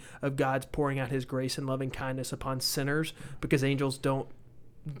mystery of God's pouring out his grace and loving kindness upon sinners, because angels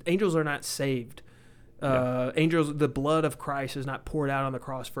are not saved. Angels, the blood of Christ is not poured out on the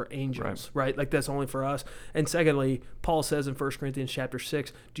cross for angels, right? Like, that's only for us. And secondly, Paul says in 1 Corinthians chapter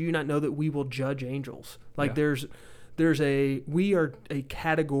 6, do you not know that we will judge angels? Like, we are a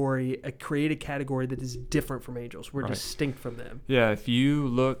category, a created category that is different from angels. We're distinct from them. Yeah, if you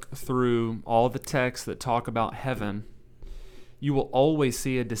look through all the texts that talk about heaven, you will always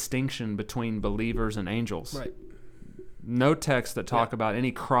see a distinction between believers and angels. Right. No texts that talk about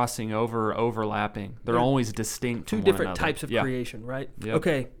any crossing over or overlapping. They're always distinct from Two different one types of creation, right? Yep.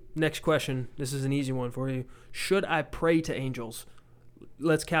 Okay, next question. This is an easy one for you. Should I pray to angels?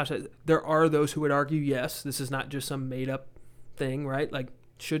 Let's couch it. There are those who would argue, yes, this is not just some made-up thing, right? Like,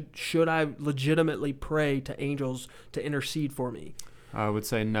 should I legitimately pray to angels to intercede for me? I would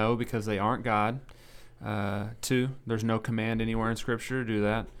say no, because they aren't God. 2, there's no command anywhere in Scripture to do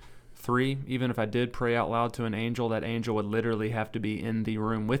that. 3, even if I did pray out loud to an angel, that angel would literally have to be in the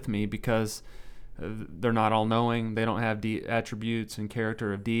room with me because they're not all-knowing. They don't have attributes and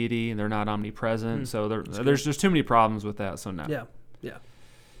character of deity, and they're not omnipresent. So there's just too many problems with that. So no. Yeah.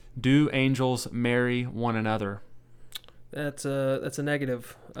 Do angels marry one another? That's a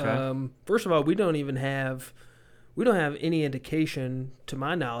negative. Okay. First of all, we don't have any indication, to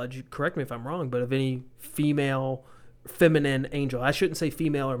my knowledge, correct me if I'm wrong, but of any feminine angel. I shouldn't say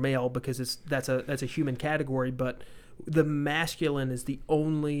female or male because that's a human category, but the masculine is the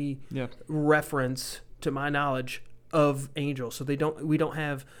only reference, to my knowledge, of angels. So we don't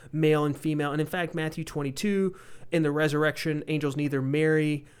have male and female. And in fact, Matthew 22, in the resurrection, angels neither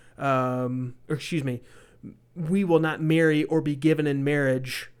marry, we will not marry or be given in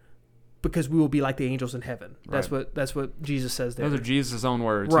marriage because we will be like the angels in heaven. Right. That's what Jesus says there. Those are Jesus' own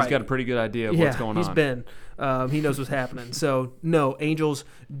words. Right. He's got a pretty good idea of what's going on. He knows what's happening. So no, angels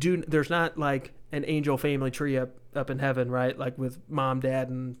there's not like an angel family tree up in heaven, right? Like with mom, dad,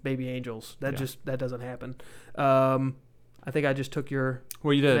 and baby angels. That doesn't happen. I think I just took your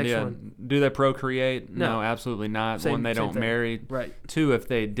Well, you did, next yeah. one. Do they procreate? No. No, absolutely not. Same- One, they same don't thing. marry. Right. 2, if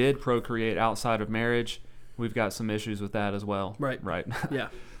they did procreate outside of marriage, we've got some issues with that as well. Right. Yeah.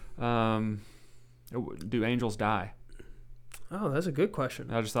 Do angels die? Oh, that's a good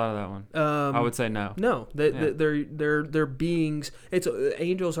question. I just thought of that one. I would say no. No, they're beings.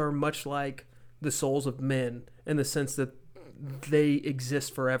 Angels are much like the souls of men in the sense that they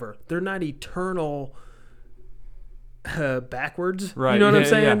exist forever. They're not eternal backwards. Right. You know what I'm Yeah,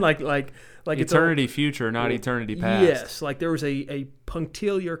 saying? yeah. Like Eternity future, not eternity past. Yes, like there was a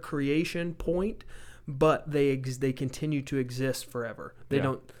punctiliar creation point, but they continue to exist forever. They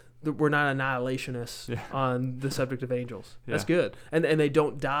don't. We're not annihilationists on the subject of angels. That's good, and they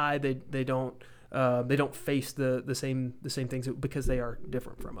don't die. They don't face the same things because they are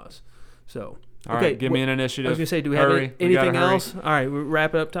different from us. So All right, give me an initiative. I was gonna say, do we have anything else? All right, we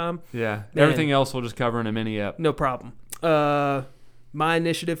wrap it up, Tom. Yeah, Man. everything else we'll just cover in a mini ep. No problem. My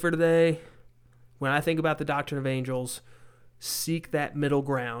initiative for today, when I think about the doctrine of angels, seek that middle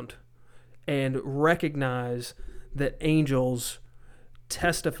ground and recognize that angels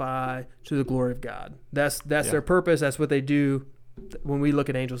testify to the glory of God. That's their purpose. That's what they do. When we look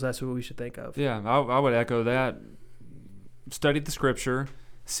at angels, that's what we should think of. Yeah, I would echo that. Study the scripture.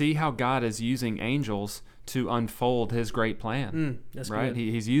 See how God is using angels to unfold his great plan. That's right. good.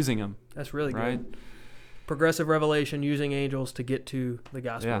 He's using them. That's really right? good. Progressive revelation using angels to get to the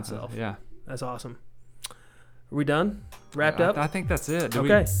gospel itself. Yeah. That's awesome. Are we done? Wrapped up? I think that's it.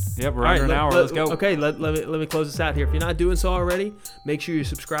 Okay. Yep, we're under an hour. Let's go. Okay, let me close this out here. If you're not doing so already, make sure you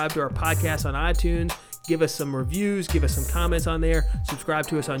subscribe to our podcast on iTunes. Give us some reviews. Give us some comments on there. Subscribe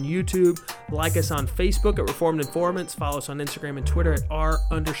to us on YouTube. Like us on Facebook at Reformed Informants. Follow us on Instagram and Twitter at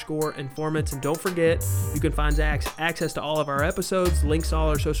 _informants. And don't forget, you can find access to all of our episodes, links to all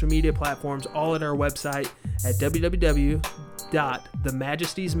our social media platforms, all at our website at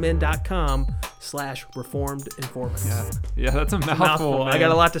www.themajestiesmen.com/Reformed Informants. Yeah, that's a mouthful, man. I got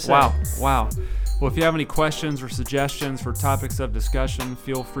a lot to say. Wow. Well, if you have any questions or suggestions for topics of discussion,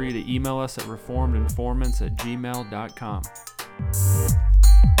 feel free to email us at reformedinformants@gmail.com.